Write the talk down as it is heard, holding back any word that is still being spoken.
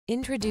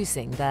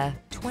Introducing the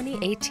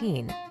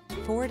 2018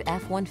 Ford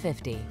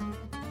F-150.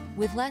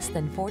 With less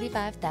than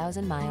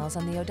 45,000 miles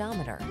on the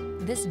odometer,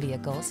 this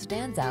vehicle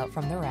stands out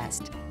from the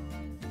rest.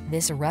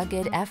 This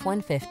rugged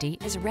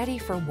F-150 is ready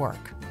for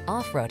work,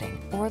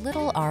 off-roading, or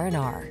little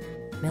R&R.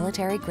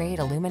 Military-grade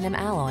aluminum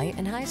alloy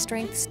and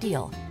high-strength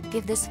steel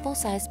give this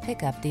full-size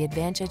pickup the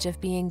advantage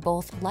of being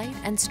both light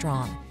and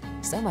strong,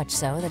 so much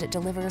so that it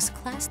delivers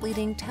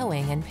class-leading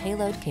towing and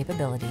payload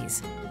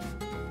capabilities.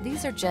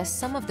 These are just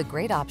some of the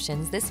great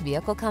options this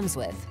vehicle comes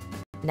with: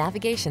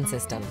 navigation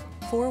system,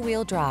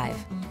 four-wheel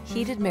drive,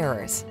 heated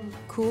mirrors,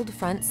 cooled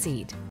front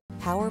seat,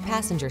 power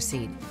passenger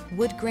seat,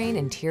 wood grain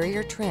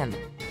interior trim,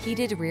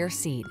 heated rear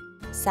seat,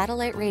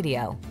 satellite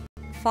radio,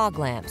 fog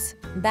lamps,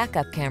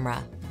 backup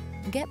camera.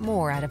 Get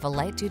more out of a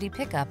light-duty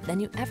pickup than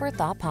you ever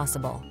thought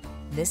possible.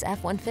 This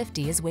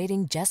F-150 is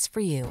waiting just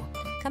for you.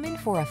 Come in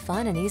for a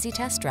fun and easy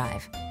test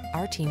drive.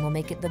 Our team will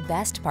make it the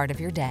best part of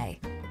your day.